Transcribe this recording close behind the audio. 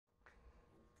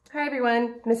Hi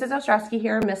everyone, Mrs. Ostrowski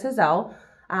here, Mrs. O.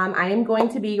 I am going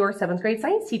to be your 7th grade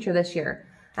science teacher this year.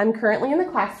 I'm currently in the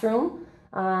classroom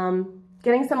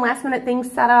getting some last minute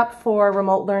things set up for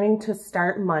remote learning to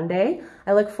start Monday.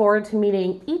 I look forward to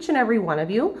meeting each and every one of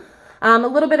you. A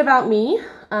little bit about me.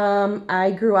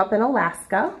 I grew up in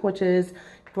Alaska, which is,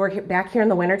 we're back here in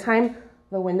the wintertime.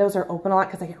 The windows are open a lot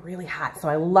because I get really hot, so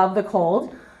I love the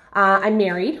cold. I'm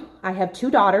married. I have 2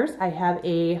 daughters. I have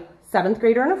a 7th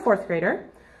grader and a 4th grader.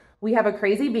 We have a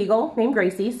crazy beagle named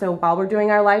Gracie, so while we're doing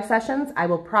our live sessions, I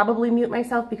will probably mute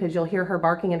myself because you'll hear her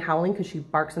barking and howling because she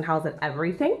barks and howls at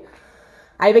everything.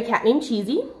 I have a cat named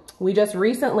Cheesy. We just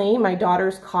recently, my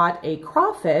daughters caught a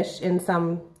crawfish in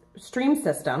some stream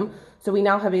system, so we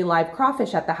now have a live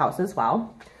crawfish at the house as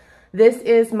well. This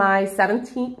is my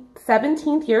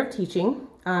 17th year of teaching.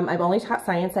 I've only taught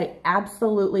science. I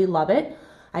absolutely love it.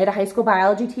 I had a high school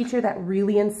biology teacher that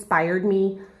really inspired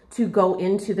me to go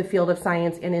into the field of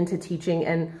science and into teaching,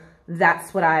 and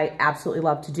that's what I absolutely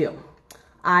love to do.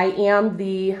 I am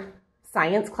the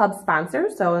science club sponsor,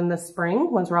 so in the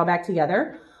spring, once we're all back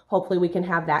together, hopefully we can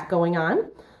have that going on.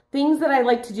 Things that I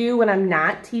like to do when I'm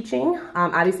not teaching,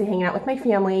 obviously hanging out with my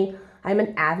family. I'm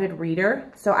an avid reader,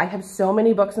 so I have so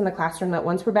many books in the classroom that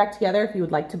once we're back together, if you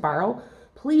would like to borrow,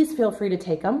 please feel free to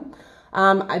take them.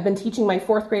 I've been teaching my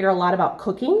 4th grader a lot about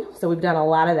cooking, so we've done a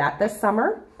lot of that this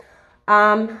summer.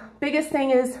 Biggest thing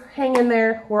is hang in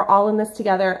there. We're all in this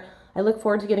together. I look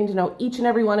forward to getting to know each and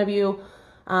every one of you.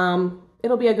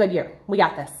 It'll be a good year. We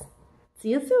got this. See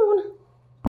you soon.